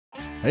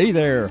Hey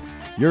there,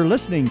 you're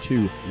listening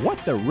to What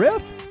the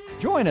Riff?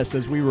 Join us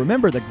as we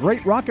remember the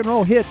great rock and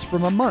roll hits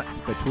from a month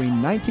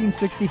between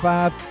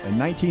 1965 and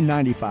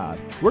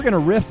 1995. We're going to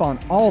riff on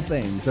all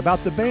things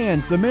about the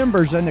bands, the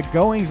members, and the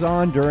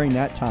goings-on during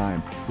that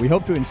time. We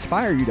hope to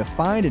inspire you to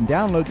find and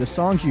download the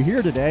songs you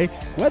hear today,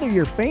 whether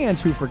you're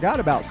fans who forgot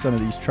about some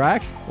of these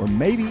tracks or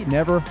maybe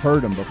never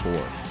heard them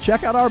before.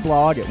 Check out our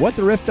blog at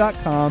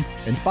whattheriff.com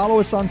and follow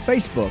us on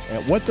Facebook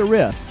at What the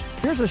Riff.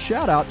 Here's a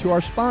shout-out to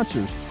our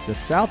sponsors, the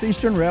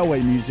Southeastern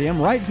Railway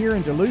Museum right here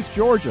in Duluth,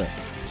 Georgia,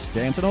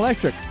 Stanton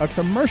Electric, a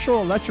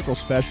commercial electrical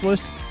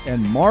specialist,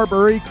 and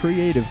Marbury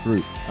Creative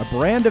Group, a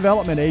brand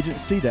development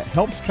agency that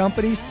helps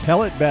companies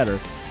tell it better.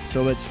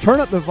 So let's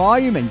turn up the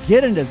volume and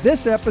get into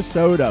this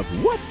episode of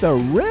What the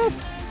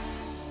Riff?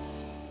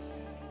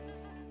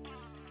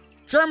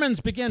 Germans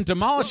begin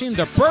demolishing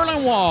the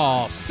Berlin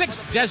Wall.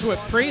 6 Jesuit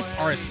priests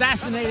are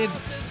assassinated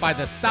by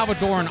the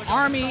Salvadoran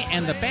army,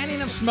 and the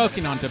banning of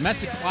smoking on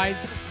domestic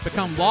flights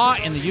become law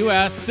in the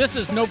U.S. This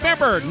is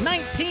November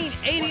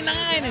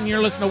 1989, and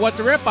you're listening to What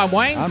the Riff. I'm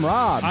Wayne. I'm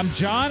Rob. I'm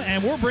John,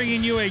 and we're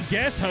bringing you a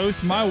guest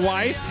host, my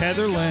wife,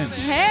 Heather Lynch.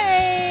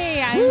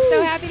 Hey, I'm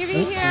so happy to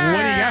be here.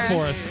 What do you got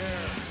for us?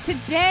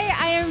 Today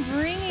I am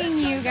bringing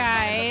you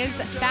guys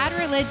Bad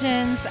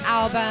Religion's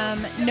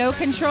album No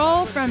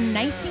Control from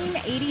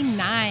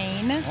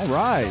 1989. All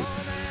right.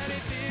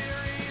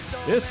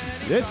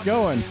 It's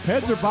going.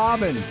 Heads are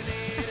bobbing.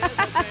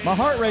 My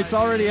heart rate's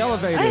already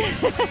elevated.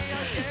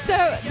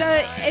 So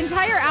the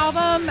entire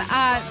album,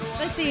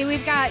 let's see,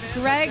 we've got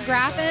Greg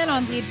Graffin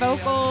on lead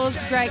vocals,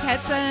 Greg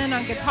Hetson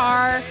on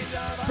guitar,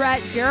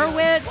 Brett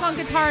Gurewitz on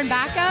guitar and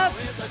backup.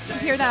 You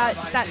hear that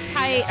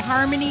tight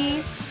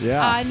harmony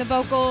in the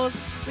vocals.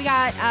 We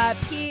got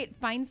Pete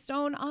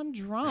Feinstone on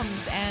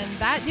drums, and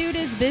that dude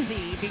is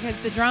busy because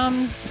the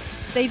drums,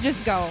 they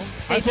just go.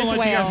 They I just want to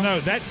let you guys know,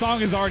 that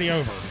song is already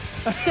over.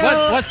 So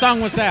What song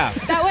was that?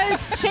 that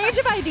was Change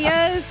of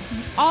Ideas,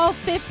 all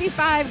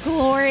 55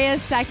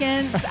 glorious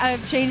seconds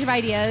of Change of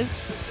Ideas.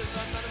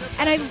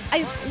 And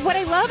I what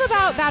I love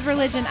about Bad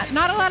Religion,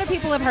 not a lot of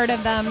people have heard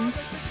of them.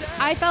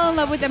 I fell in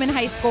love with them in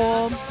high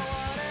school.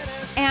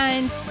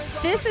 And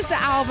this is the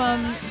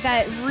album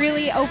that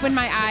really opened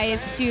my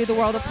eyes to the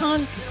world of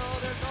punk.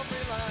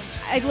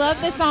 I love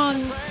the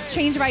song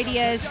Change of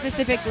Ideas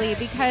specifically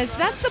because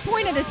that's the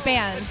point of this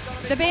band.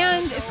 The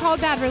band is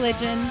called Bad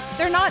Religion.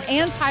 They're not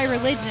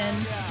anti-religion.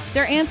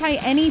 They're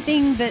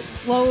anti-anything that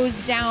slows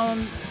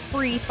down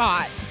free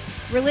thought.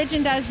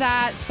 Religion does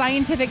that.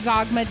 Scientific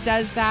dogma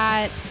does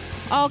that.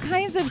 All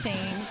kinds of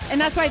things.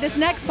 And that's why this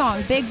next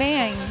song, Big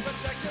Bang,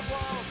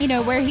 you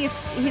know, where he's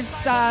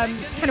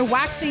kind of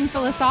waxing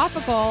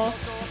philosophical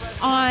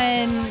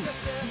on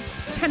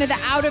kind of the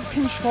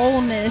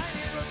out-of-controlness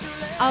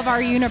of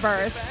our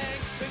universe.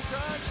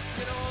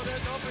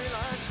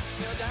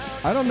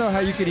 I don't know how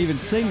you could even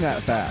sing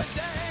that fast.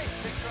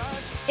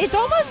 It's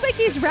almost like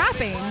he's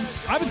rapping.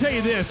 I'm going to tell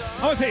you this.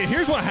 I'm going to tell you,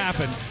 here's what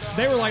happened.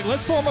 They were like,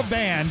 let's form a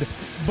band,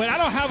 but I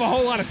don't have a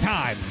whole lot of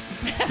time.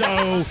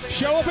 So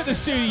show up at the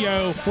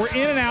studio. We're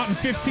in and out in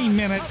 15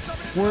 minutes.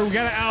 We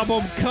got an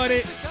album, cut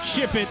it,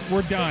 ship it,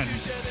 we're done.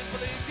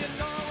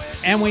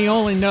 And we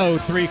only know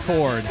 3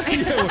 chords.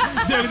 Oh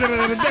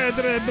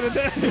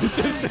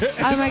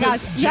my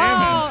gosh.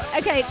 Y'all,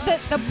 okay,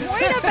 the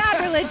point of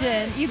Bad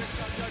Religion,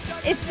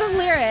 it's the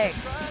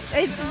lyrics.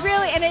 It's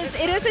really, and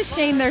it is a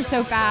shame they're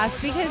so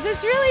fast because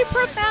it's really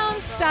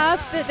profound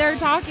stuff that they're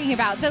talking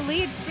about. The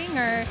lead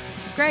singer,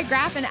 Greg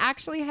Graffin,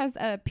 actually has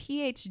a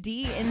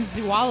PhD in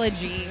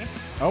zoology.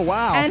 Oh,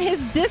 wow. And his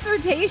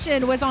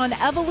dissertation was on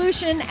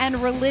evolution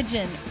and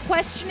religion,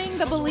 questioning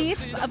the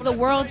beliefs of the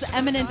world's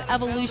eminent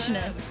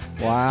evolutionists.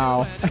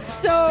 Wow.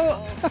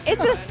 So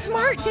it's a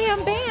smart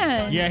damn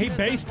band. Yeah, he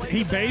based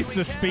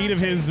the speed of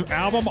his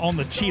album on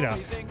the cheetah.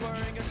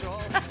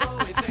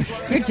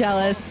 You're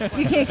jealous.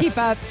 You can't keep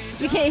up.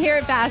 You can't hear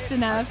it fast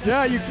enough.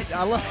 Yeah, you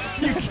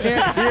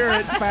can't hear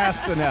it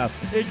fast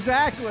enough.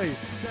 Exactly.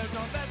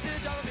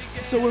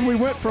 So when we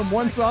went from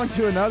one song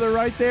to another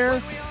right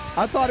there,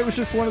 I thought it was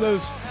just one of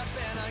those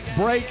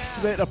breaks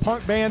that a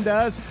punk band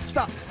does.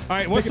 Stop. All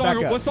right, what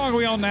song are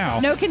we on now?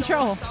 No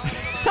Control.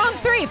 Song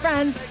 3,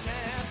 friends.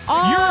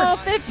 All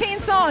 15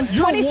 songs,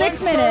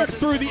 26 minutes.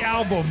 Through the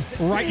album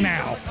right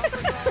now.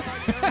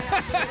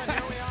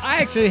 I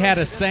actually had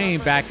a saying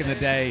back in the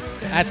day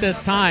at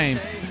this time,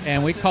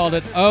 and we called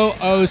it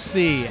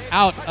OOC,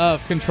 out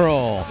of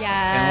control.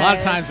 Yes. And a lot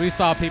of times we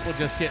saw people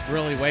just get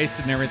really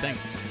wasted and everything.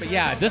 But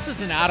yeah, this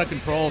is an out of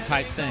control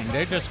type thing.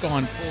 They're just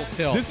going full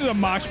tilt. This is a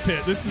mosh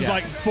pit. This is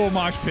like full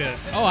mosh pit.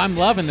 Oh, I'm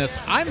loving this.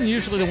 I'm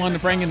usually the one to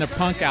bring in the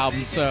punk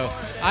album, so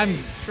I'm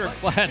sure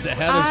glad that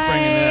Heather's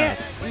bringing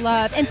this.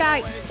 Love. In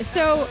fact,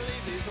 so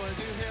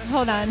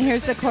hold on.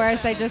 Here's the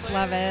chorus. I just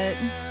love it.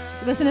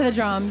 Listen to the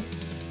drums.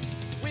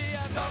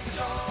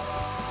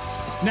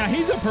 Now,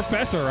 he's a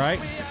professor, right?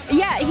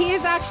 Yeah,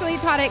 he's actually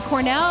taught at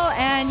Cornell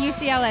and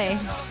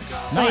UCLA.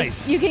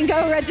 Nice. Like, you can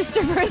go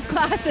register for his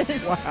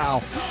classes.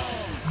 Wow.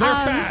 They're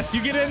fast.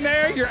 You get in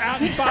there, you're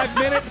out in 5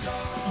 minutes.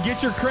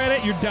 get your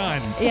credit, you're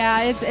done.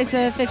 Yeah, it's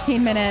a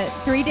 15-minute,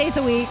 3 days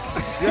a week,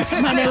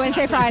 Monday,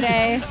 Wednesday,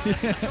 Friday.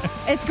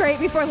 It's great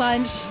before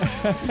lunch,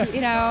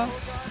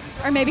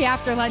 or maybe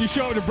after You lunch.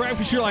 show up to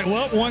breakfast, you're like,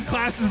 well, one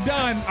class is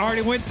done.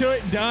 Already went to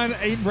it, done,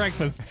 ate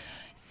breakfast.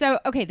 So,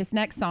 okay, this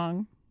next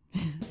song,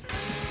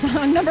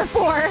 song number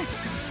 4,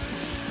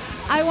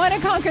 I Want to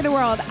Conquer the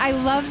World. I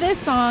love this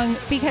song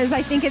because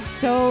I think it's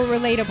so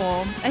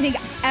relatable. I think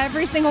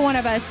every single one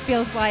of us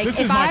feels like This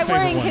is if my I were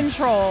in favorite one.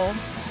 control,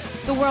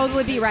 the world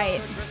would be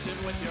right.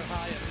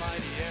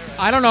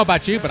 I don't know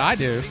about you, but I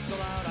do.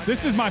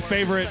 This is my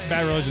favorite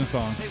Bad Religion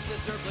song.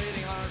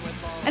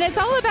 And it's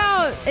all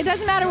about, it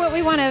doesn't matter what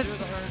we want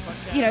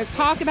to,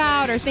 talk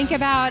about or think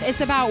about.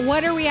 It's about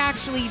what are we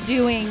actually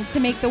doing to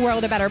make the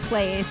world a better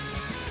place.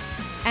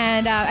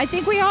 And I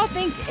think we all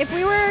think if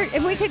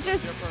we could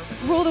just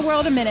rule the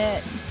world a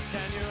minute,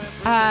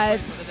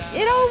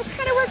 it'll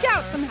kind of work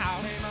out somehow.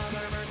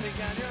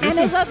 And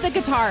I love the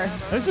guitar.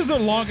 This is the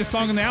longest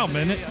song in the album,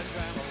 isn't it?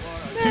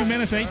 2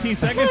 minutes and 18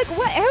 seconds. Look,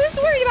 what?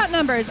 Who's worried about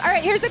numbers? All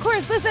right, here's the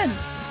chorus. Listen.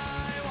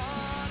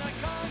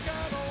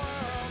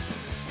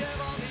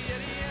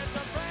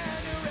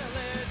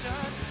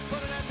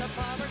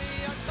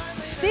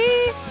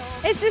 See,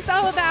 it's just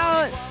all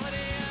about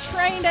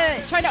trying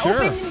to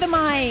Sure. open the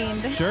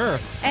mind Sure.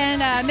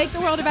 and make the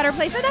world a better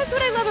place. And that's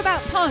what I love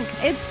about punk.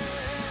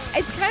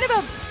 It's kind of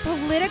a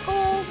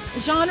political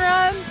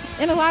genre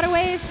in a lot of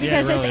ways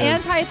because really is.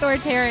 it's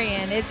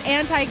anti-authoritarian, it's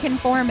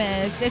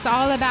anti-conformist, it's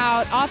all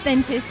about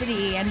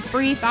authenticity and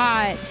free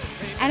thought.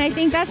 And I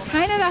think that's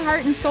kind of the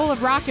heart and soul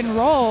of rock and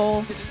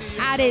roll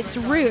at its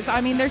roots.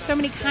 I mean, there's so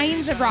many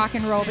kinds of rock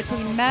and roll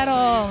between metal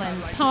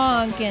and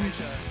punk and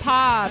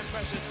pop,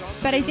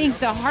 but I think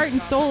the heart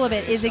and soul of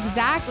it is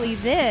exactly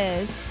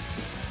this.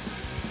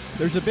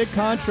 There's a big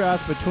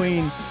contrast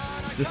between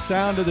the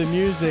sound of the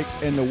music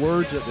and the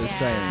words that they're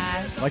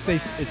Yeah. saying. Like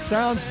it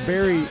sounds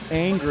very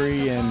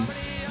angry,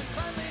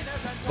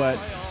 but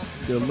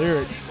the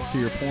lyrics, to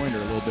your point, are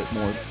a little bit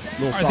more,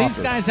 a little Are softer. these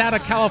guys out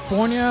of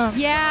California?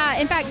 Yeah,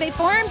 in fact, they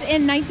formed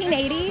in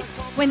 1980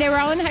 when they were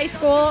all in high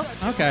school.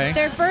 Okay.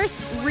 Their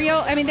first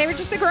they were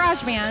just a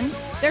garage band.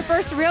 Their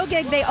first real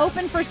gig, they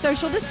opened for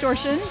Social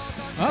Distortion,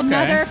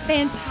 another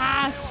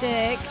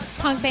fantastic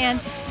punk band.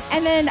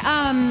 And then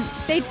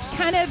they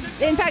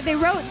they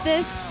wrote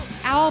this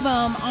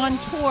album on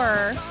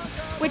tour,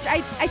 which I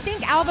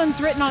think albums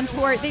written on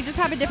tour, they just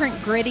have a different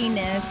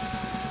grittiness,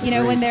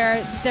 Agreed. when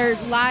they're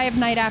live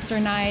night after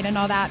night and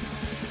all that.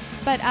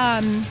 But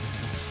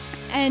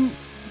and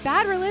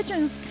Bad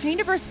Religion's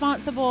kind of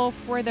responsible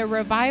for the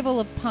revival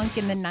of punk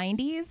in the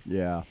 90s.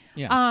 Yeah.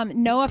 Yeah.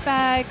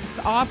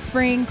 NoFX,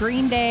 Offspring,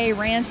 Green Day,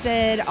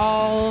 Rancid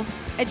all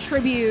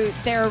attribute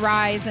their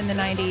rise in the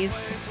 90s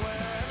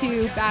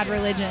to Bad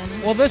Religion.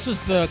 Well, this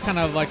is the kind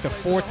of like the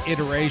fourth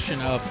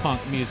iteration of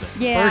punk music.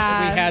 Yeah. First,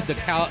 we had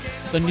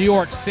the New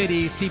York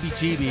City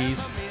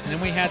CBGBs, and then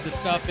we had the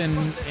stuff in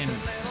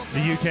The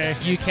UK.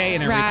 UK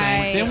and everything.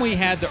 Right. Then we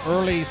had the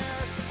early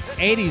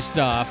 80s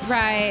stuff.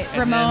 Right,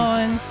 and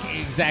then-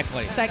 Ramones,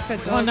 Exactly. Sex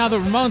Pistols. Well, no, the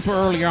Ramones were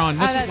earlier on.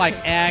 This that's is like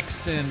true.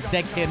 X and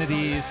Dead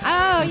Kennedys Oh,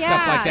 and yeah,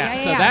 stuff like that.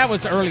 yeah, So yeah. that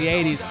was the early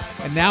 80s,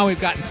 and now we've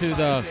gotten to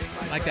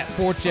that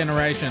fourth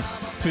generation.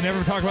 We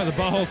never talk about the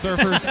Butthole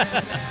Surfers.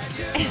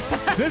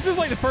 This is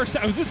like the first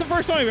time. Was this the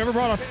first time you've ever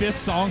brought a fifth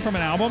song from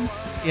an album?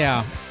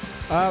 Yeah.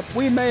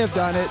 We may have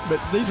done it, but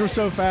these were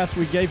so fast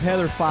we gave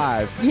Heather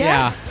 5.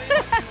 Yeah.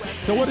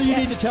 So what do you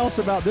need to tell us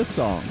about this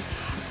song?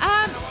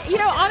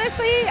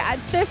 Honestly,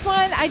 this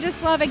one, I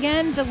just love,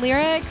 again, the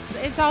lyrics.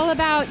 It's all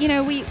about,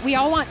 we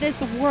all want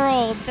this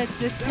world that's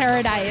this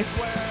paradise.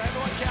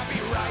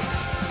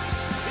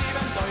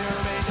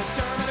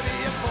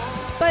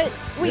 But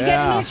we get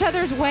Yeah. in each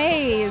other's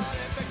ways.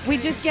 We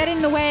just get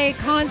in the way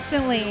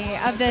constantly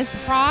of this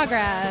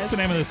progress. What's the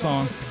name of this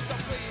song?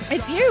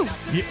 It's you.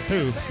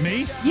 Who?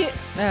 Me? You.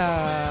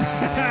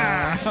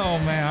 Oh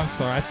man, I'm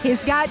sorry.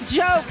 He's got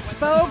jokes,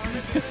 folks.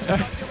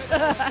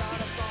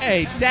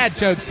 Hey, dad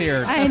jokes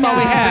here. I That's all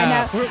we know, I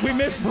have. know. We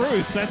miss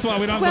Bruce. That's why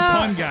we don't have Well, the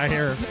pun guy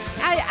here.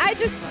 I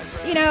just,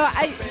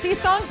 these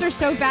songs are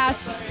so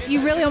fast,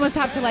 you really almost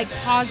have to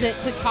pause it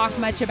to talk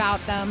much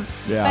about them.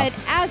 Yeah. But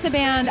as a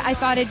band, I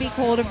thought it'd be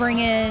cool to bring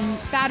in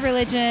Bad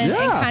Religion and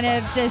Yeah. kind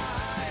of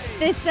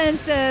this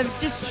sense of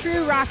just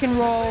true rock and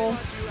roll,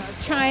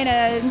 trying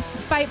to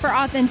fight for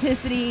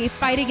authenticity,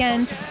 fight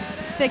against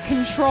the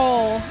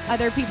control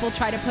other people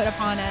try to put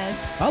upon us.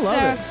 I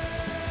love it.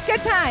 It's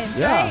good times,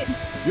 Yeah. right?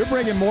 You're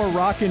bringing more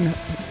rockin'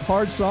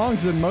 hard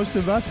songs than most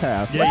of us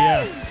have.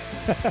 Yeah.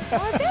 Oh,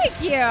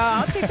 thank you.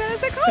 I'll take that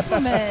as a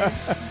compliment.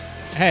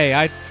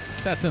 Hey,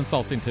 that's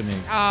insulting to me.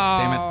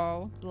 Damn it.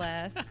 Oh,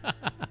 bless.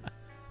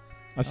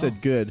 I said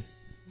good.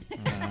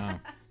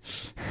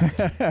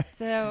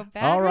 So,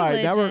 Bad All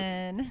right, now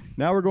Religion.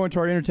 Now we're going to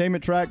our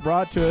entertainment track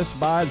brought to us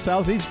by the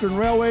Southeastern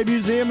Railway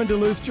Museum in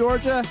Duluth,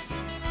 Georgia.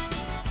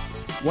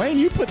 Wayne,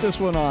 you put this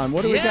one on.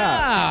 What do we got?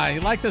 Yeah,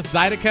 you like this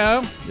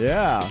Zydeco?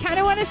 Yeah. Kind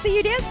of want to see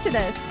you dance to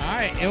this. All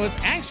right, it was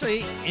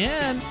actually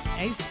in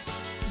a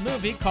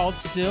movie called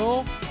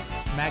Still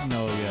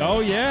Magnolias. Oh,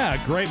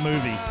 yeah. Great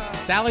movie.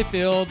 Sally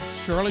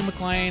Fields, Shirley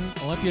MacLaine,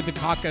 Olympia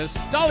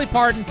Dukakis, Dolly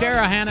Parton,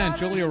 Tara Hannah, and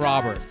Julia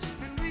Roberts.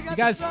 You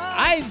guys,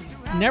 I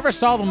never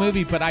saw the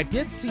movie, but I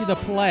did see the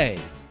play.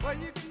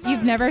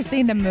 You've never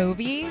seen the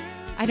movie?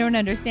 I don't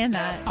understand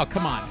that. Oh,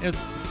 come on. It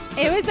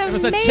was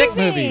amazing. a chick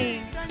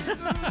movie.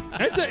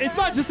 It's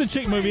not just a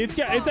chick movie. It's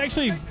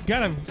actually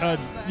kind of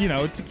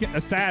it's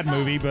a sad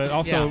movie, but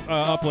also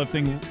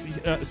uplifting,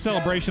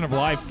 celebration of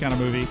life kind of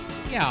movie.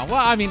 Yeah, well,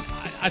 I mean,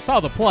 I saw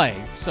the play,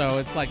 so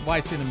it's like, why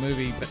see the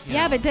movie? But you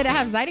know. But did it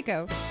have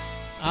Zydeco?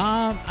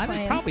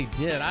 Probably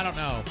did. I don't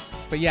know,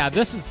 but yeah,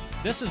 this is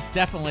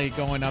definitely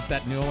going up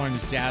that New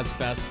Orleans Jazz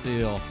Fest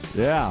feel.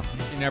 Yeah.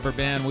 If you've never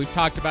been, we've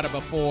talked about it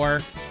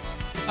before.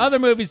 Other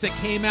movies that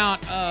came out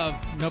of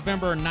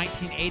November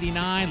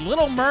 1989,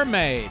 Little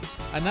Mermaid,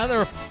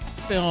 another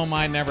film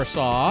I never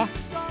saw.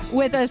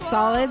 With a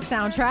solid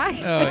soundtrack.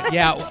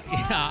 Yeah,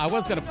 I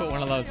was going to put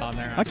one of those on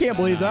there. I can't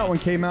believe that one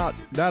came out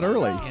that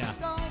early. Yeah.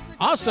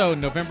 Also,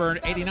 November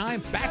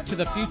 89, Back to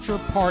the Future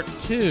Part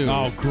 2.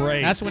 Oh,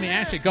 great. That's when he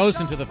actually goes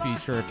into the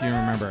future, if you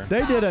remember.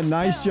 They did a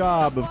nice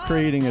job of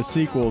creating a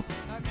sequel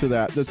to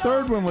that. The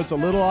third one was a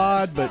little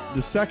odd, but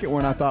the second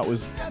one I thought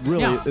was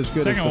really as good as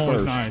the second one first.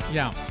 was nice.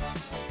 Yeah.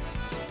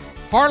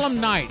 Harlem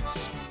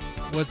Nights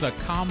was a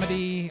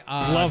comedy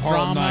Love drama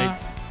Harlem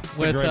Nights.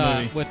 It's a great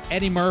movie. with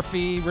Eddie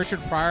Murphy, Richard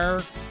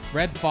Pryor,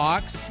 Red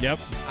Fox. Yep.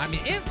 I mean,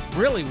 it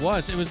really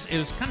was. It was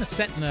kind of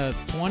set in the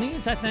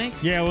 20s, I think.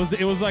 Yeah,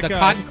 it was like the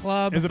Cotton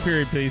Club. It was a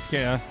period piece,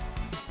 yeah.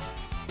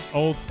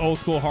 Old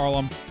school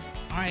Harlem.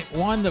 All right,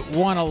 one that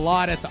won a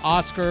lot at the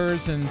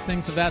Oscars and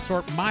things of that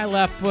sort. My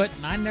Left Foot,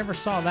 and I never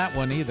saw that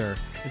one either.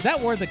 Is that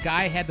where the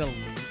guy had to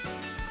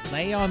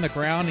lay on the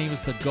ground? He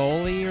was the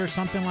goalie or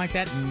something like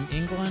that in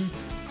England.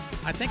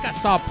 I think I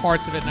saw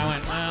parts of it and I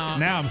went, well.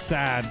 Now I'm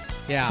sad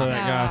Yeah. for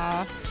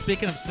that guy.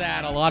 Speaking of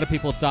sad, a lot of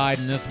people died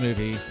in this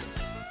movie.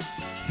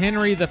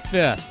 Henry V.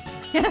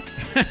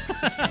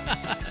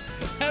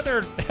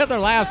 Heather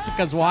laughs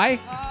because why?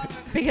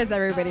 Because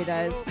everybody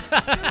does.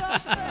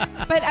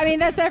 But, I mean,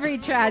 that's every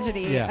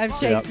tragedy of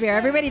Shakespeare. Yep.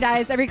 Everybody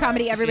dies. Every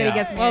comedy, everybody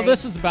gets married. Well,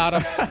 this is about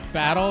a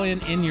battle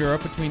in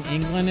Europe between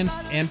England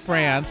and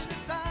France.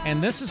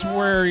 And this is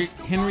where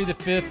Henry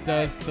V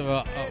does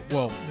the,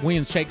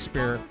 William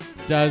Shakespeare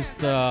does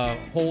the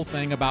whole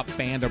thing about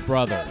Band of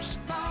Brothers.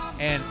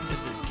 And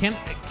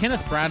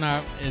Kenneth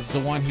Branagh is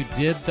the one who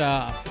did the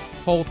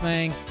whole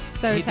thing.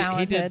 So He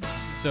talented. did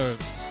the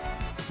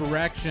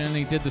direction,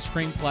 he did the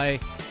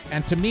screenplay.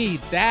 And to me,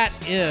 that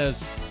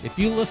is, if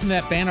you listen to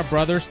that Band of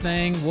Brothers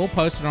thing, we'll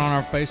post it on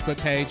our Facebook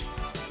page.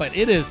 But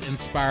it is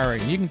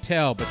inspiring. You can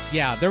tell. But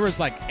yeah, there was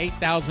like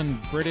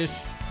 8,000 British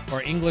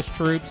or English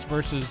troops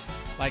versus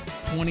like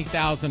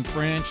 20,000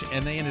 French,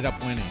 and they ended up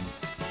winning.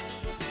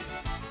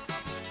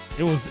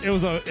 It was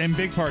in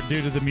big part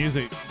due to the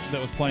music that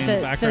was playing in the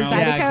The background. Zydeco?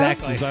 Yeah,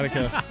 exactly.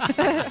 Zydeco.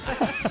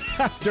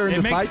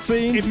 During the fight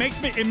scenes? It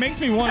makes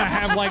me want to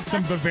have like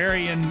some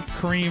Bavarian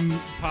cream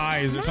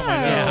pies or something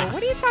like that. Yeah.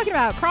 What are you talking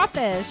about?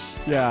 Crawfish.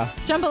 Yeah.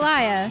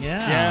 Jambalaya.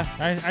 Yeah,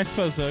 I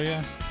suppose so,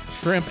 yeah.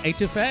 Shrimp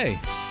etouffee.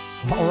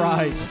 All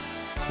right.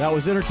 That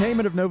was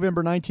Entertainment of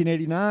November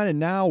 1989, and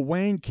now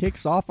Wayne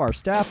kicks off our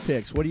staff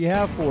picks. What do you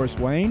have for us,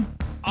 Wayne?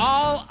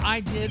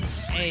 I did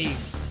a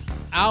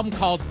album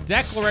called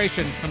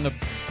Declaration from the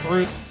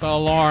group The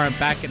Alarm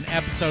back in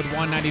episode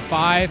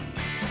 195.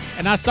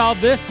 And I saw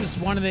this as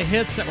one of the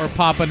hits that were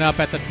popping up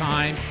at the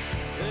time.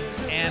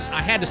 And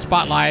I had to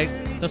spotlight.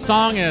 The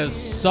song is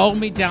Sold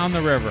Me Down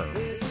the River.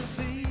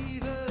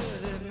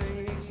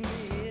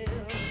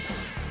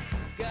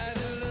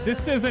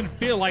 This doesn't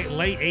feel like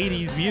late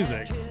 80s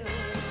music.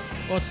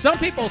 Well, some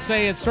people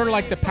say it's sort of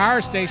like the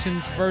Power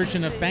Station's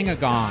version of Bang A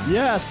Gone.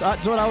 Yes,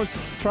 that's what I was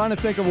trying to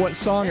think of what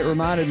song it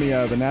reminded me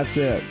of, and that's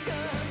it.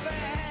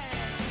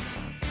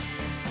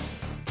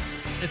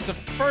 It's the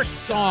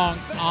first song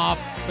off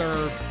their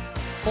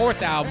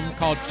fourth album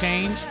called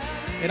Change.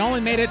 It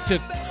only made it to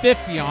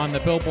 50 on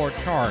the Billboard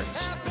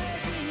charts.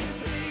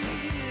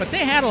 But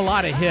they had a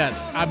lot of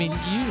hits. I mean,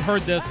 you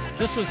heard this.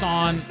 This was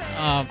on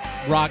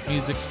rock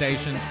music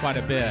stations quite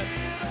a bit.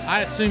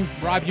 I assume,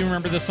 Rob, you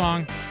remember this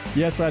song?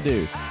 Yes, I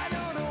do.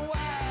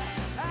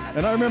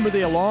 And I remember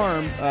The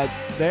Alarm.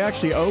 They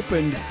actually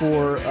opened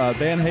for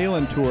Van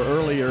Halen tour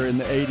earlier in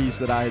the 80s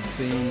that I had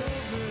seen.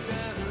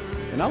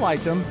 And I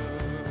liked them.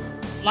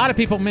 A lot of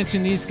people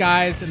mention these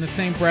guys in the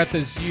same breath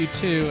as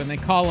U2, and they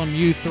call them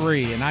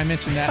U3, and I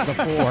mentioned that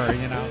before,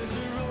 you know.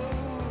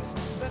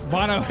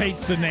 Bono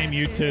hates the name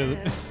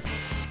U2.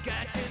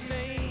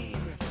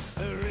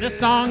 This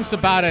song's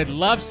about a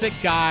lovesick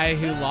guy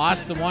who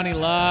lost the one he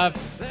loved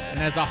and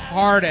has a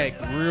heartache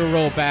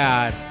real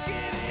bad.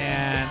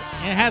 And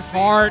it has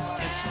heart,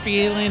 it's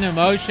feeling,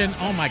 emotion.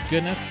 Oh, my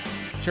goodness.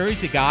 Sure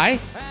he's a guy?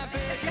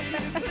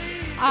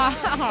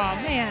 Oh,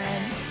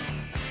 man.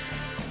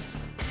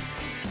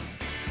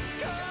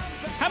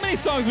 How many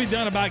songs we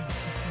done about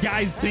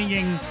guys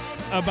singing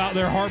about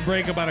their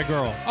heartbreak about a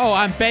girl? Oh,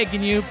 I'm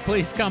begging you,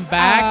 please come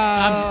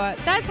back.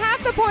 That's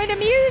half the point of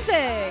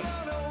music.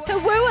 To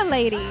woo a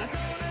lady.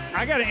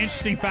 I got an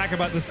interesting fact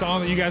about this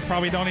song that you guys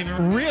probably don't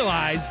even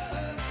realize.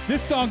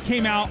 This song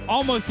came out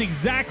almost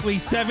exactly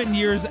 7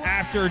 years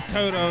after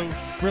Toto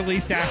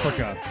released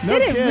Africa. No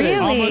Did it kidding.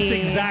 really? Almost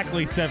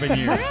exactly 7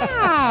 years.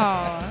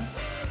 Wow.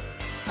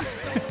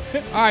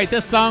 All right,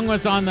 this song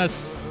was on the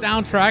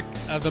soundtrack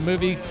of the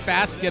movie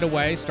Fast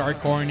Getaway, starred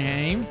Corey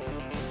Haim.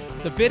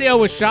 The video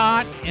was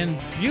shot in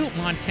Butte,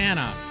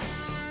 Montana.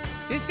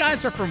 These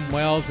guys are from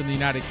Wales in the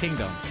United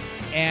Kingdom.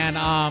 And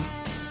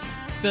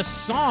the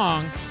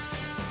song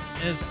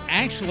is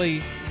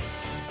actually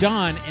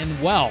done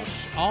in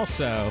Welsh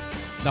also.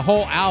 The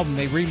whole album,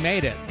 they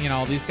remade it. You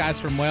know, these guys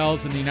from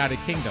Wales in the United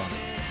Kingdom.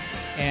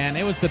 And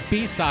it was the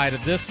B-side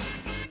of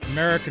this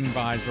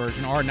Americanized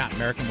version, or not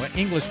American, but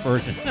English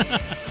version.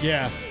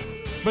 Yeah.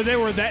 But they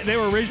were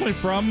originally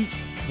from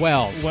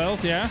Wales.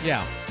 Wales, yeah?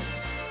 Yeah.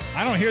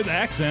 I don't hear the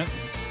accent.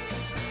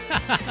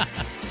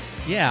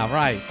 Yeah,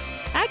 right.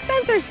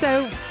 Accents are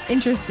so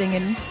interesting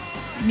in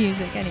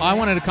music anyway. I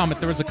wanted to comment.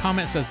 There was a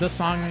comment that says, this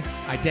song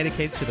I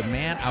dedicated to the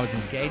man I was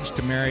engaged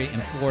to marry in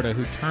Florida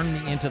who turned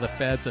me into the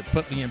feds and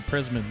put me in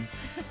prison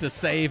to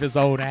save his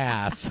own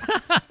ass.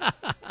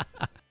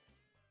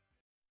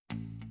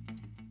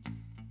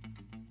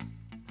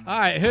 All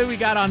right, who we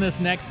got on this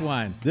next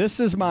one? This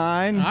is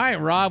mine. All right,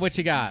 Rob, what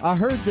you got? I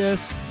heard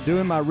this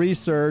doing my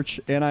research,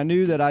 and I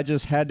knew that I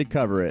just had to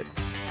cover it.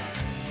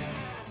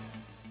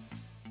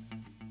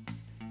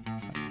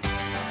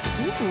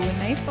 Ooh,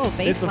 nice little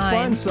bass It's a line.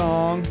 fun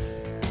song.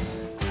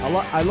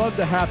 I love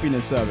the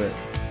happiness of it.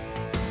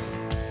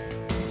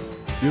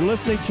 You're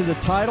listening to the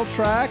title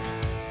track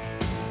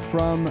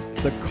from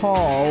The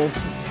Call's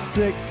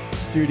 6th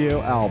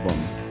studio album.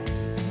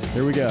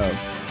 Here we go.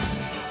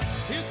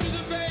 Here's to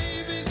the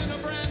babies in a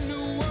brand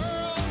new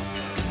world.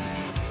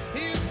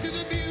 Here's to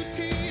the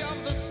beauty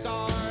of the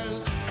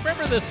stars. I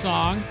remember this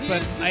song,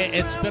 but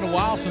it's been a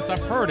while since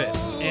I've heard it,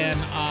 and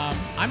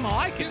I'm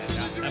liking it.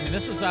 I mean,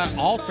 this was an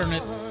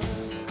alternate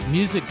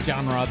music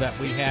genre that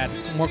we had,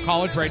 more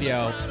college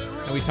radio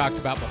that we talked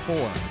about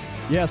before.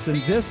 Yes,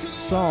 and this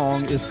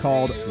song is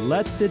called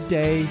Let the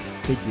Day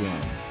Begin.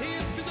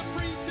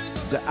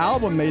 The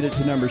album made it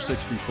to number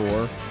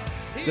 64.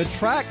 The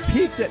track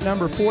peaked at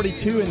number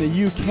 42 in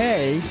the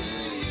UK.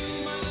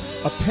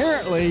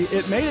 Apparently,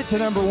 it made it to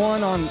number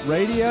 1 on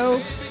radio,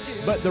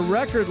 but the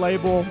record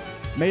label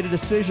made a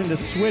decision to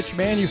switch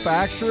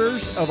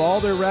manufacturers of all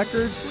their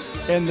records,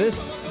 and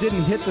this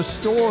didn't hit the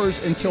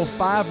stores until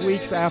 5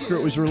 weeks after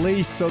it was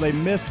released, so they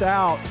missed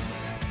out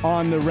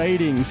on the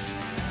ratings.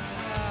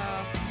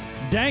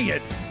 Dang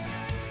it.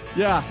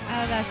 Yeah,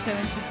 Oh, that's so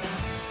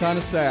interesting. kind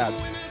of sad.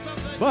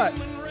 But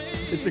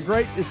it's a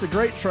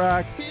great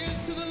track.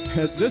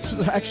 This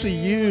was actually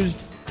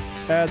used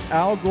as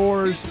Al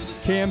Gore's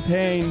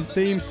campaign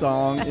theme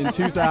song in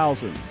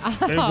 2000.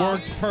 It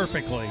worked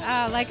perfectly.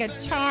 Oh, like a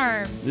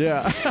charm.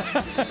 Yeah.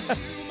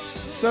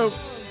 So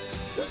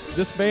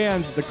this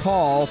band, The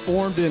Call,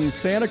 formed in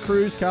Santa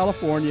Cruz,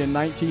 California in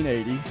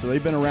 1980. So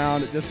they've been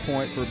around at this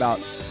point for about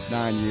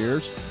 9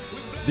 years.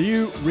 Do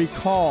you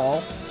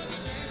recall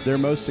their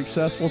most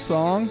successful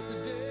song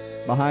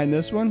behind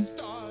this one?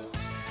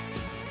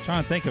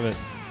 Trying to think of it.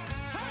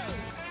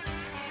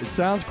 It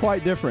sounds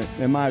quite different,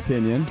 in my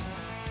opinion.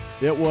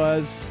 It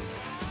was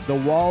The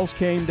Walls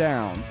Came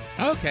Down.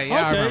 Okay, yeah,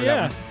 I Okay, remember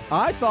yeah. that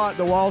one. I thought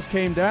The Walls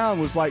Came Down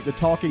was like the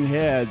Talking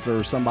Heads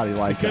or somebody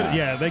like that.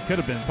 Yeah, they could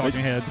have been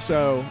Talking Heads.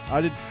 So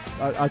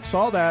I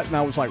saw that and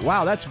I was like,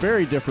 wow, that's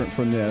very different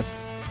from this.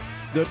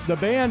 The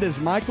band is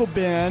Michael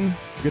Ben,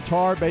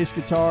 guitar, bass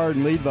guitar,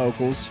 and lead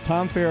vocals.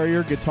 Tom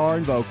Ferrier, guitar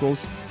and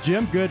vocals.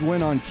 Jim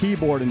Goodwin on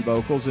keyboard and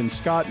vocals. And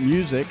Scott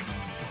Musick,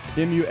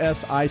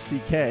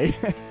 M-U-S-I-C-K,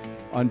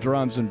 on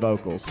drums and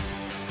vocals.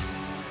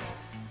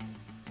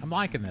 I'm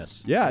liking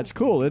this. Yeah, it's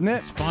cool, isn't it?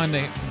 It's fun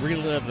to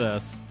relive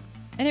this.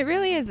 And it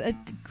really is a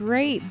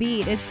great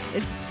beat. It's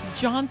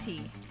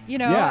jaunty. You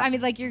know, Yeah. I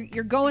mean, like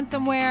you're going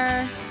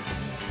somewhere,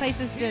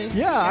 places to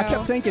Yeah, I go.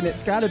 kept thinking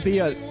it's got to be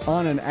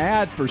on an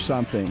ad for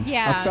something.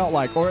 Yeah. I felt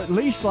like, or at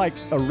least like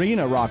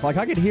arena rock. Like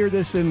I could hear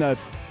this in a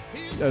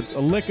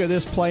lick of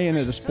this playing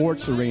at a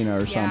sports arena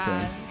or something.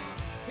 Yeah.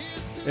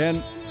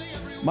 And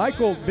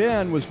Michael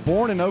Ben was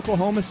born in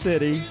Oklahoma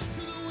City,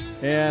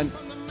 and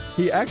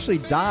he actually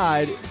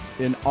died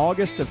in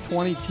August of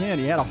 2010.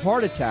 He had a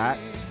heart attack.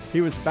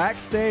 He was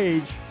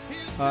backstage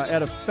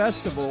at a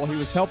festival. He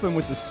was helping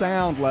with the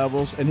sound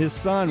levels, and his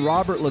son,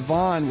 Robert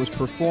Levon, was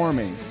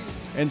performing.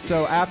 And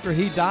so after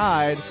he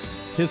died,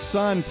 his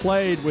son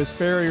played with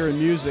Ferrier and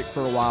Music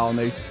for a while, and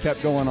they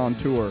kept going on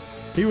tour.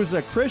 He was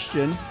a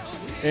Christian,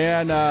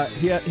 and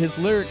his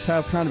lyrics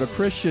have kind of a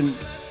Christian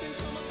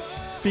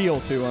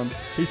feel to him.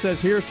 He says,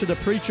 here's to the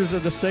preachers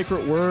of the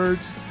sacred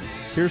words.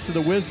 Here's to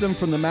the wisdom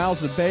from the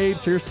mouths of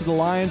babes. Here's to the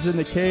lions in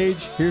the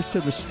cage. Here's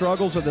to the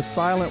struggles of the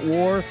silent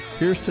war.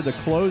 Here's to the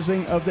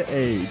closing of the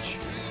age.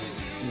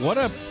 What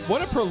a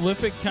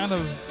prolific kind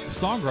of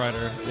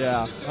songwriter.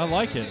 Yeah. I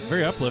like it.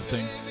 Very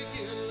uplifting.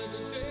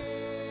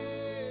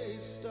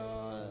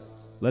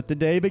 Let the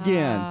day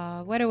begin.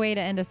 What a way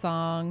to end a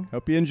song.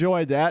 Hope you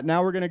enjoyed that.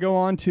 Now we're going to go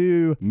on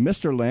to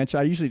Mr. Lynch.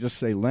 I usually just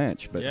say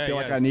Lynch, but I feel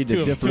like I need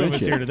to differentiate.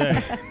 Two of us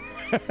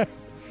here today.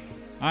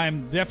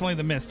 I'm definitely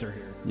the mister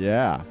here.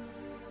 Yeah.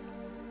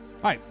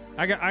 All right,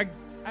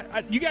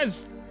 you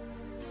guys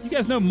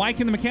know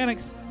Mike and the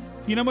Mechanics?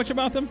 You know much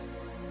about them?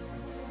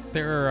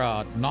 They're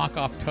a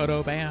knockoff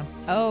Toto band.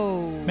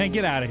 Oh. Man,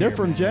 get out of here. They're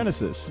from man.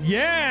 Genesis.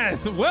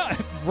 Yes. Well,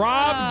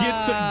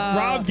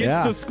 Rob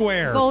gets the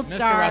square. Gold Mr.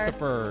 star.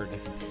 Rutherford.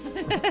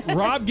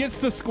 Rob gets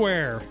the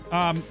square.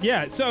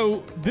 Yeah.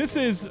 So this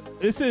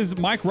is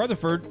Mike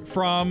Rutherford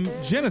from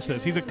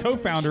Genesis. He's a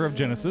co-founder of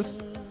Genesis.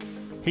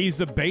 He's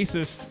the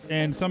bassist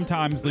and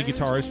sometimes the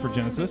guitarist for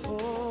Genesis.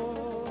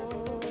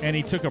 And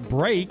he took a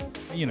break,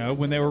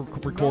 when they were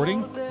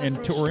recording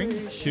and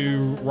touring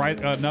to write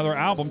another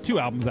album, 2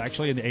 albums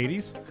actually in the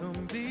 80s.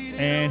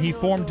 And he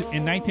formed,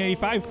 in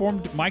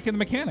 1985, Mike and the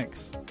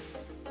Mechanics.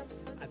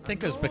 I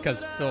think it was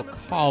because Phil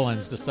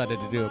Collins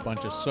decided to do a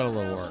bunch of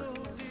solo work.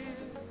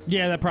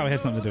 Yeah, that probably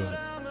has something to do with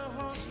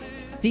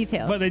it.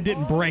 Details. But they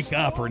didn't break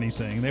up or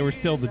anything. They were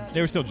still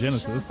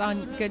Genesis. It's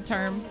on good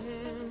terms.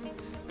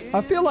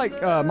 I feel like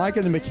Mike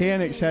and the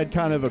Mechanics had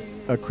kind of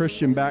a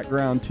Christian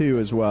background too,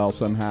 as well.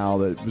 Somehow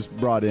that was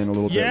brought in a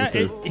little bit. Yeah,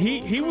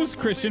 he was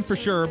Christian for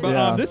sure.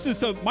 But this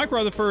is Mike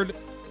Rutherford.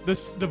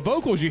 The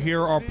vocals you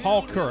hear are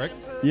Paul Couric.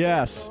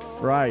 Yes,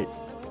 right.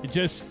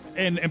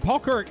 And Paul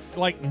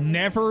Couric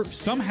never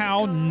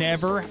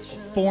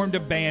formed a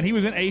band. He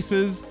was in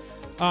Aces.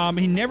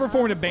 He never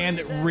formed a band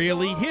that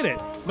really hit it.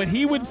 But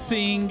he would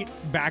sing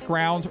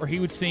backgrounds, or he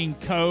would sing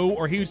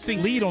or he would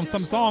sing lead on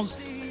some songs.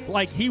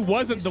 Like, he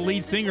wasn't the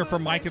lead singer for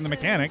Mike and the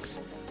Mechanics.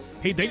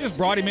 They just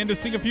brought him in to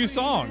sing a few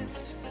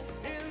songs.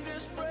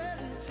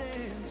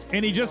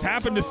 And he just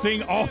happened to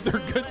sing all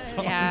their good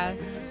songs. Yeah.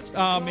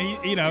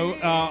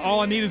 All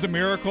I Need Is a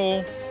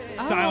Miracle,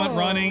 Silent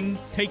Running,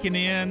 Taken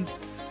In,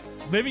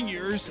 Living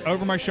Years,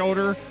 Over My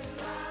Shoulder.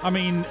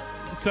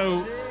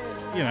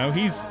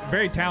 He's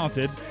very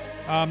talented.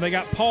 They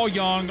got Paul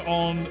Young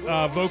on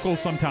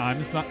vocals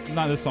sometimes,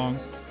 not this song.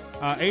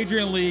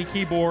 Adrian Lee,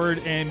 keyboard,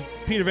 and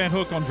Peter Van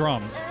Hook on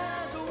drums.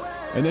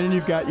 And then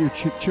you've got your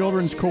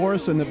children's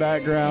chorus in the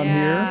background here.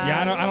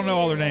 Yeah, I don't know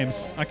all their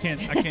names. I can't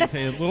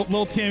tell you.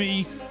 Little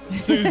Timmy,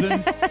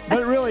 Susan. But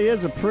it really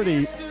is a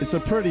pretty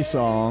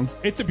song.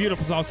 It's a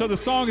beautiful song. So the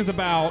song is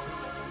about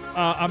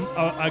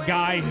a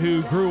guy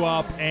who grew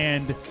up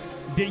and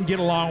didn't get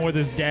along with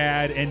his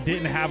dad and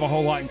didn't have a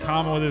whole lot in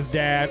common with his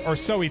dad, or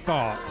so he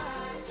thought.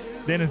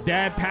 Then his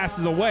dad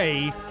passes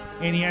away,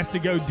 and he has to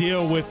go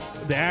deal with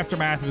the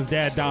aftermath of his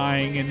dad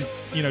dying, and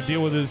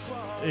deal with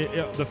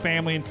the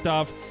family and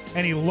stuff.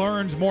 And he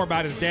learns more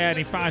about his dad, and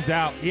he finds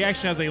out he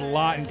actually has a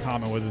lot in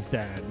common with his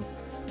dad.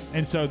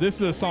 And so this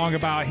is a song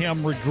about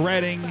him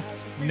regretting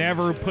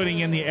never putting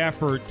in the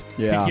effort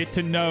to get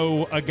to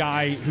know a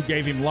guy who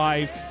gave him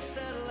life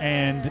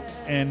and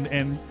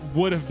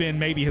would have been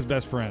maybe his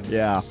best friend.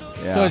 Yeah.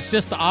 So it's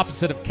just the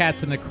opposite of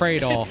Cats in the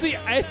Cradle.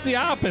 It's the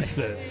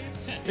opposite.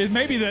 It's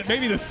maybe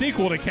the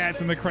sequel to Cats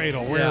in the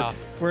Cradle, where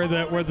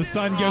the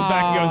son goes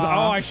back and goes,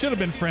 "Oh, I should have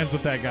been friends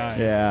with that guy."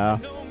 Yeah.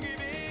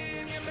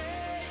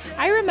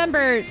 I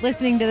remember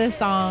listening to this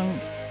song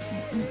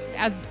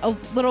as a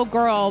little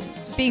girl,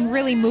 being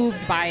really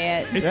moved by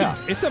it.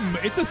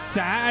 It's a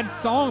sad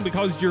song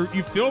because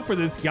you feel for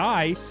this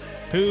guy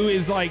who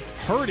is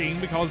hurting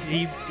because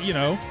he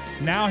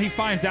now he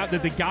finds out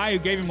that the guy who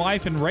gave him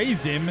life and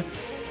raised him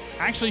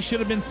actually should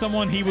have been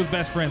someone he was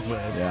best friends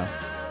with. Yeah.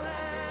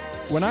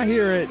 When I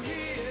hear it,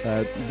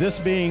 this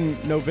being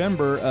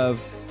November of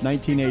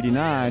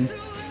 1989,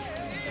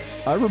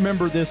 I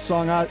remember this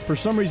song. For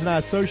some reason, I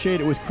associate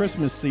it with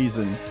Christmas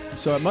season.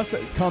 So it must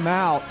have come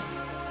out,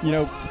 when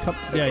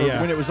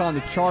it was on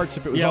the charts,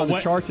 if it was on the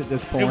charts at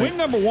this point. It went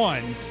number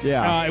 1.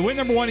 Yeah. It went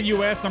number 1 in the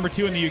U.S., number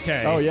 2 in the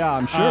U.K. Oh, yeah,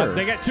 I'm sure.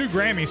 They got 2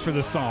 Grammys for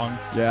this song.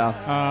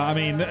 Yeah.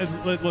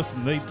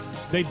 Listen,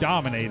 they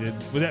dominated.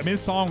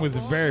 This song was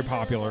very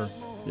popular.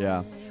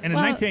 Yeah. And in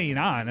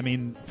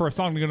 1989, for a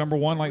song to go number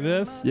 1 like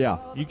this,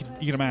 you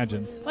can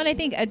imagine. Well, I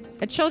think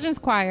a children's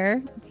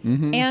choir,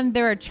 and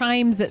there are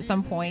chimes at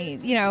some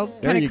point,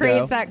 kind of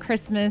creates that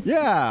Christmas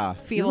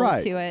feel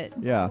to it.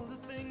 Yeah.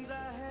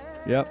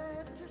 Yep.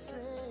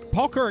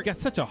 Paul Couric got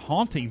such a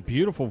haunting,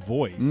 beautiful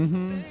voice.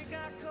 Mm-hmm.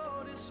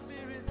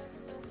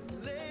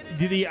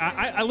 Did he?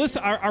 I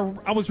listened.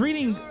 I was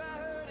reading.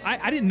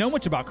 I didn't know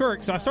much about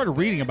Couric, so I started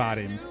reading about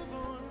him.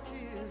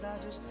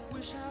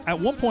 At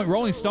one point,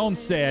 Rolling Stone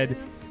said,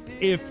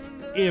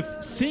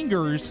 if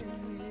singers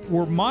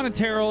were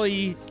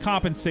monetarily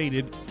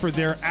compensated for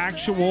their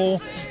actual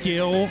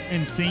skill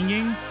in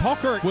singing, Paul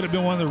Couric would have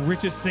been one of the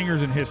richest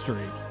singers in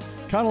history.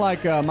 Kind of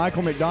like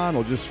Michael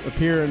McDonald just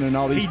appearing in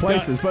all these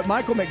places. But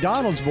Michael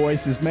McDonald's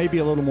voice is maybe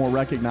a little more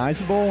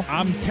recognizable.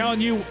 I'm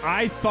telling you,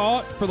 I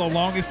thought for the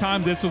longest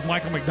time this was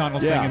Michael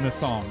McDonald singing this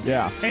song.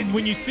 Yeah. And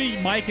when you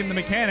see Mike and the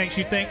Mechanics,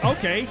 you think,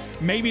 okay,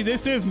 maybe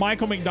this is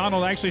Michael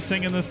McDonald actually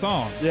singing this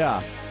song.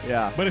 Yeah.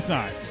 Yeah. But it's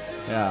not.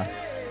 Yeah.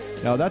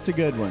 No, that's a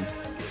good one.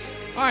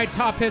 All right,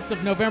 top hits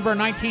of November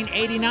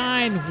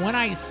 1989. When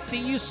I See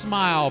You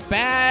Smile.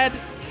 Bad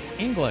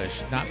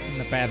English, not in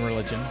the Bad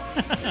Religion.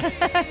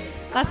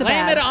 That's a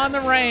Blame bad. It on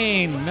the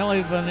Rain.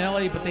 Milli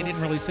Vanilli, but they didn't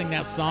really sing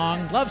that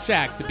song. Love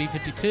Shack, the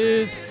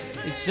B-52s.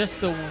 It's Just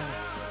the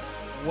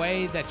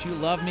Way That You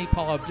Love Me,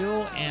 Paul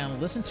Abdul.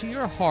 And Listen to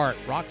Your Heart,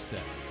 Roxette.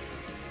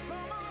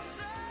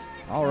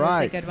 All That was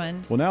right. a good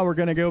one. Well, now we're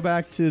going to go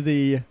back to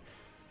the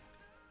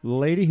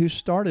lady who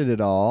started it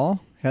all.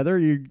 Heather,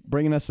 you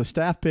bringing us a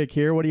staff pick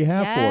here. What do you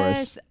have for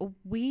us? Yes,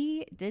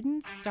 We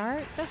Didn't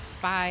Start the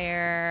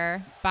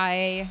Fire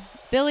by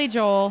Billy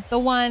Joel, the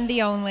one,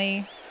 the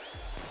only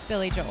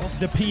Billy Joel.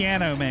 The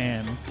Piano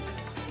Man.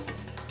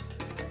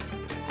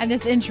 And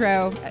this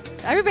intro,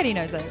 everybody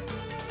knows it.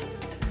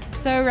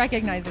 So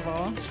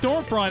recognizable.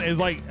 Stormfront is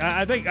like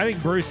I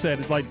think Bruce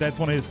said like that's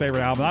one of his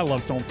favorite albums. I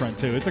love Stormfront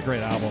too. It's a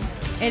great album.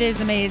 It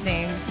is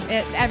amazing.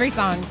 Every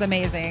song's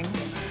amazing.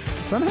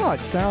 Somehow it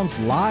sounds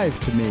live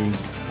to me.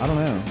 I don't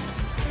know.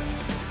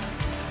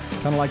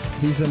 Kind of like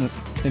he's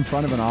in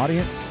front of an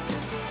audience.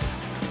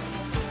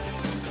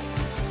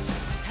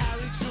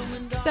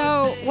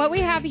 So what we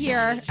have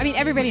here, I mean,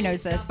 everybody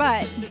knows this,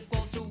 but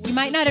you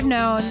might not have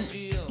known,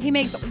 he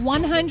makes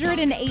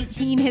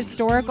 118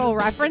 historical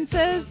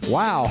references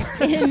Wow.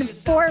 in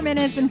 4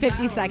 minutes and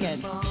 50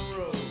 seconds.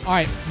 All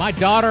right, my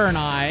daughter and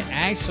I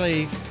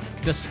actually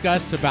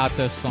discussed about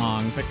this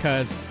song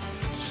because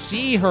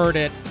she heard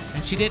it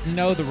and she didn't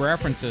know the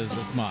references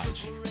as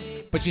much.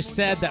 But she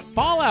said that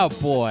Fall Out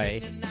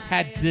Boy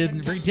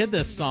redid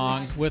this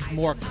song with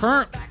more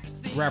current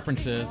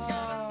references.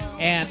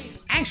 And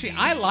actually,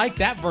 I like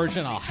that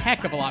version a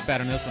heck of a lot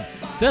better than this one.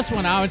 This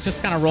one, I was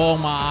just kind of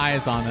rolling my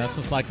eyes on this.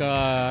 It's like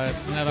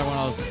another one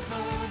of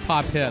those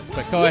pop hits.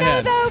 But go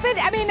ahead. Though, but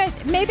I mean,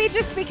 maybe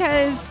just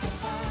because,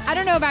 I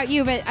don't know about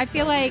you, but I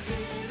feel like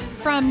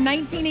from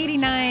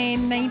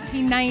 1989,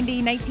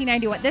 1990,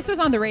 1991, this was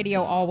on the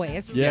radio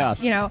always.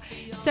 Yes. You know,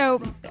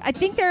 so I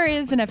think there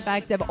is an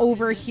effect of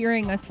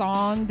overhearing a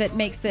song that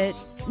makes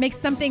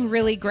something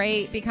really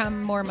great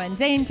become more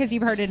mundane because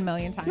you've heard it a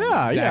million times.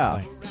 Yeah,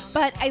 Exactly.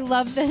 But I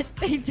love that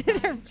they did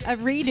a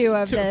redo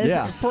of this.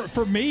 Yeah.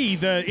 For me,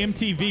 the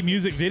MTV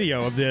music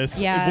video of this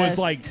Yes. was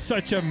like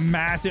such a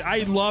massive.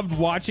 I loved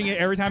watching it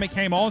every time it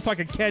came on, so I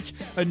could catch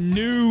a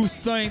new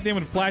thing. Then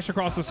would flash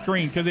across the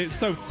screen because it's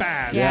so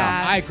fast.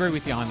 Yeah. I agree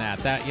with you on that.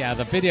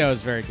 The video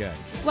is very good.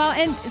 Well,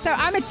 and so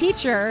I'm a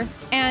teacher,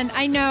 and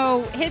I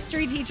know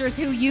history teachers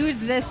who use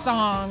this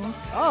song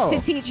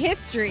to teach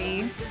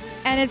history.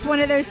 And it's one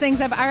of those things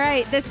of, all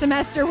right, this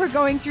semester we're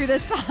going through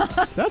this song.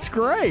 That's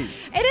great.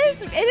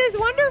 It is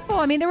wonderful.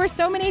 I mean, there were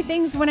so many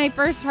things when I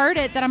first heard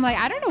it that I'm like,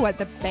 I don't know what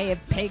the Bay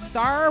of Pigs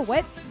are.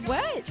 What?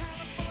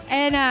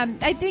 And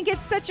I think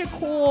it's such a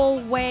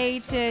cool way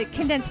to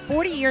condense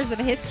 40 years of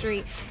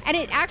history. And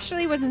it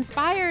actually was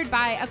inspired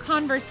by a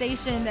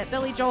conversation that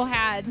Billy Joel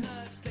had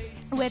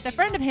with a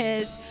friend of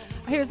his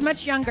who was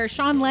much younger.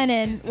 Sean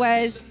Lennon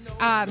was,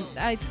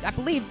 I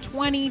believe,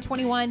 20,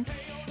 21.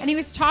 And he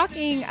was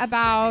talking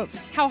about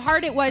how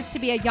hard it was to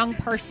be a young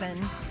person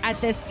at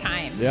this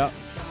time. Yep.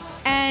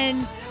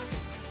 And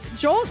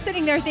Joel's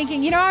sitting there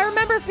thinking, I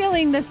remember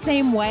feeling the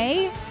same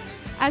way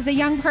as a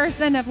young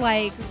person of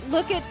like,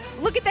 look at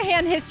the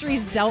hand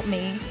history's dealt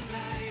me.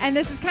 And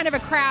this is kind of a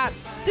crap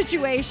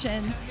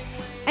situation.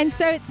 And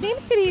so it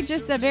seems to be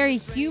just a very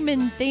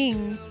human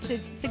thing to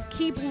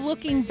keep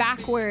looking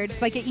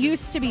backwards. Like it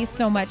used to be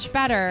so much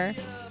better.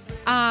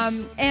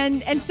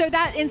 And so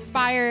that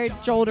inspired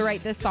Joel to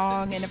write this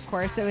song. And of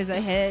course it was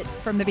a hit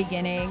from the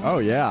beginning. Oh,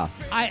 yeah.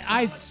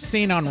 I've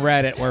seen on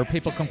Reddit where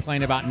people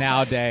complain about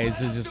nowadays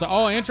is just,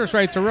 interest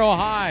rates are real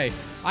high.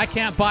 I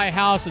can't buy a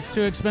house. It's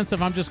too expensive.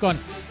 I'm just going,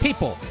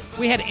 people,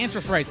 we had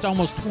interest rates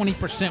almost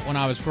 20% when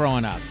I was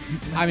growing up.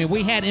 I mean,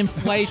 we had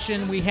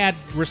inflation. We had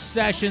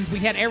recessions. We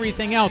had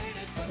everything else.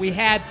 We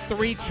had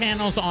 3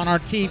 channels on our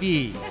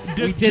TV.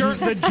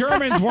 The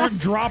Germans weren't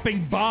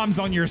dropping bombs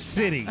on your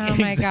city. Oh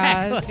my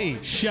gosh. Exactly.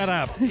 Shut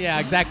up. Yeah,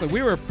 exactly.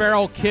 We were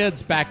feral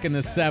kids back in the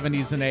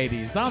 70s and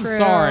 80s. I'm True.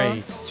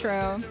 sorry.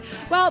 True.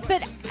 Well,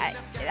 but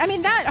I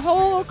mean, that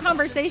whole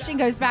conversation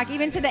goes back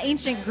even to the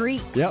ancient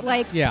Greeks. Yep.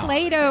 Like Yeah.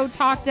 Plato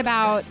talked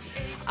about,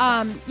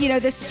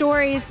 the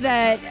stories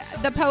that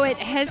the poet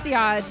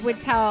Hesiod would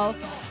tell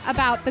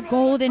about the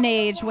golden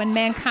age when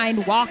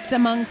mankind walked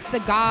amongst the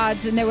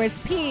gods and there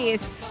was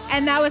peace.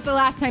 And that was the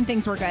last time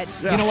things were good.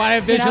 You know what I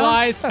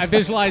visualized? I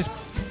visualized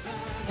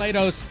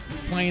Plato's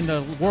playing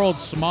the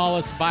world's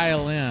smallest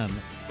violin.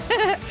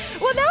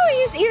 Well, no,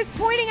 he was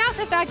pointing out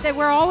the fact that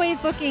we're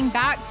always looking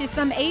back to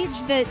some age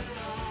that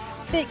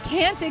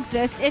can't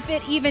exist if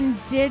it even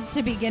did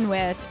to begin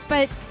with.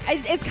 But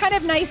it's kind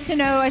of nice to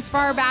know, as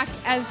far back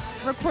as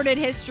recorded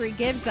history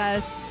gives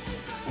us,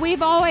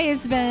 we've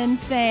always been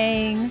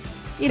saying,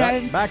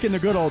 Back in the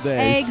good old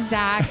days.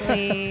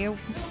 Exactly.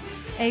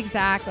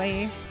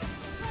 Exactly.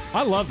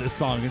 I love this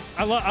song.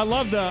 I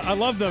love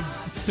the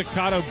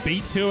staccato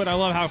beat to it. I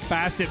love how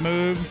fast it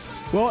moves.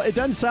 Well, it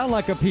doesn't sound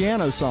like a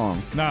piano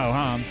song. No,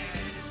 huh?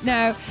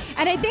 No.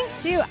 And I think,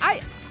 too,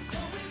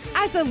 I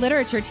as a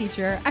literature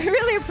teacher, I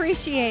really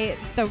appreciate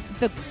the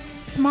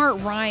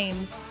smart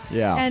rhymes.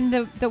 Yeah.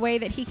 And the way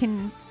that he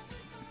can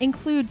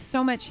include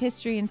so much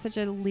history in such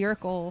a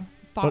lyrical,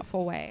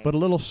 thoughtful way. But a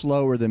little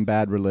slower than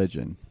Bad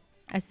Religion.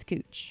 A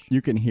scooch.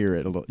 You can hear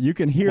it a little. You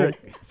can hear it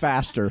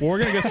faster. Well, we're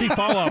going to go see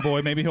Fall Out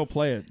Boy. Maybe he'll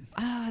play it.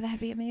 Oh, that'd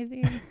be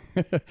amazing.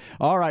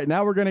 All right,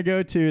 now we're going to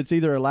go to, it's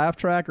either a laugh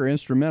track or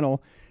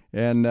instrumental.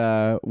 And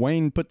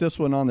Wayne put this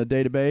one on the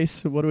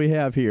database. What do we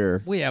have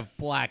here? We have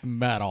black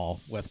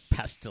metal with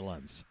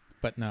Pestilence.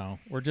 But no,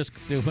 we're just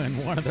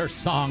doing one of their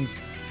songs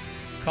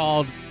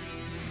called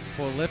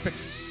Prolific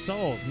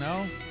Souls,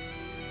 no?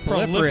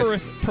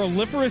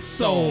 Proliferous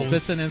Souls.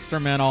 It's an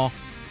instrumental.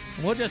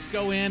 We'll just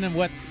go in and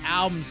what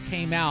albums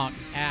came out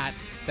at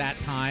that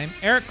time.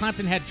 Eric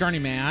Clapton had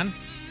Journeyman.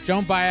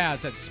 Joan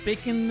Baez had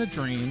Speaking the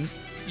Dreams.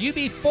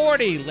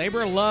 UB40,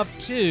 Labor of Love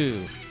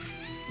 2.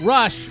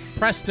 Rush,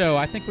 Presto.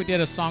 I think we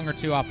did a song or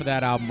two off of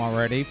that album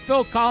already.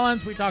 Phil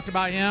Collins, we talked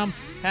about him,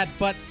 had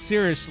But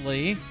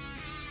Seriously.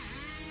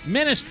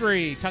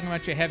 Ministry, talking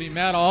about your heavy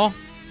metal.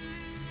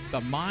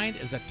 The mind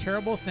is a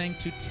terrible thing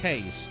to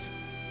taste.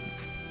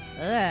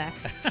 Ugh.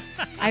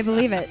 I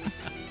believe it.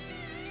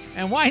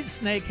 And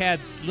Whitesnake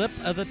had Slip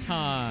of the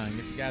Tongue,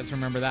 if you guys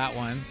remember that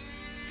one.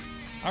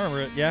 I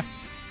remember it, yeah.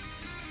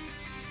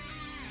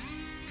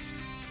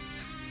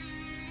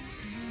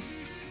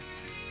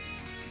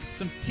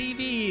 Some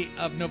TV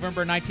of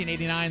November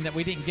 1989 that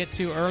we didn't get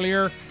to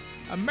earlier.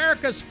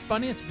 America's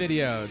Funniest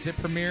Videos. It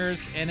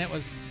premieres, and it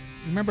was,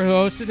 remember who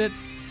hosted it?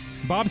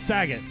 Bob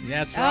Saget.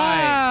 That's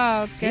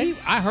right. Oh, good.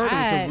 I heard it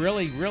was catch. a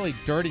really, really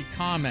dirty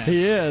comic.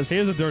 He is. He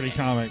is a dirty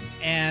comic.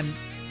 And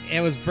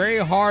it was very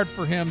hard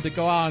for him to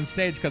go out on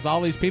stage because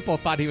all these people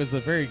thought he was a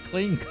very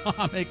clean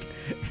comic,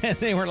 and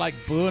they were like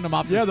booing him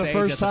off the Yeah, stage. the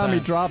first time he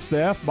drops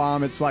the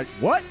F-bomb, it's like,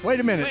 what? Wait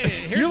a minute. Wait,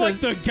 here's You're like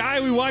his- the guy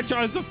we watch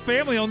as a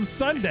family on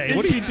Sunday.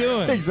 What are you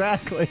doing?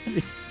 Exactly.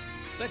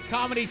 The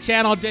Comedy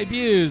Channel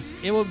debuts.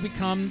 It will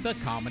become the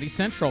Comedy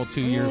Central 2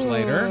 years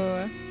later.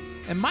 Ooh.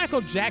 And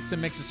Michael Jackson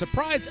makes a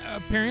surprise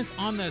appearance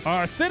on this.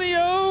 Arsenio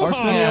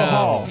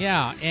Hall.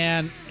 Yeah,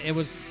 and it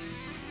was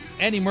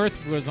Eddie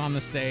Murphy was on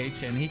the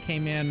stage, and he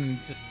came in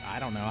and just, I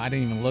don't know, I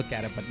didn't even look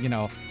at it, but, you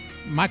know,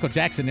 Michael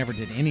Jackson never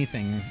did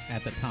anything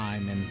at the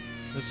time, and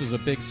this was a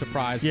big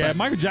surprise. Yeah, but,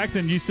 Michael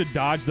Jackson used to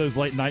dodge those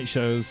late night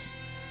shows.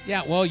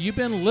 yeah, well, you've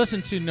been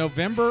listening to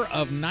November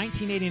of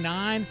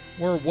 1989.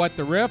 We're What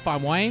the Riff.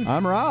 I'm Wayne.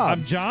 I'm Rob.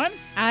 I'm John.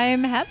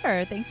 I'm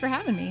Heather. Thanks for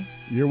having me.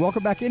 You're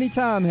welcome back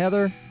anytime,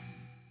 Heather.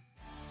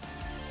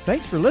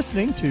 Thanks for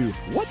listening to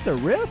What the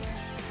Riff?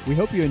 We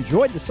hope you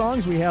enjoyed the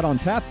songs we had on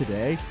tap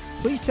today.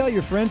 Please tell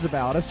your friends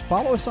about us,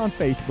 follow us on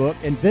Facebook,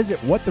 and visit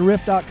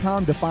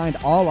whattheriff.com to find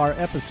all our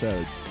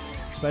episodes.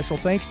 Special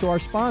thanks to our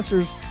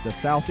sponsors, the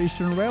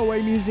Southeastern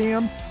Railway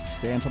Museum,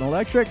 Stanton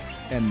Electric,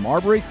 and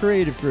Marbury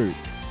Creative Group.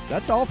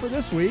 That's all for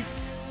this week.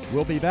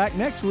 We'll be back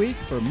next week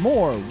for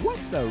more What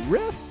the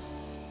Riff?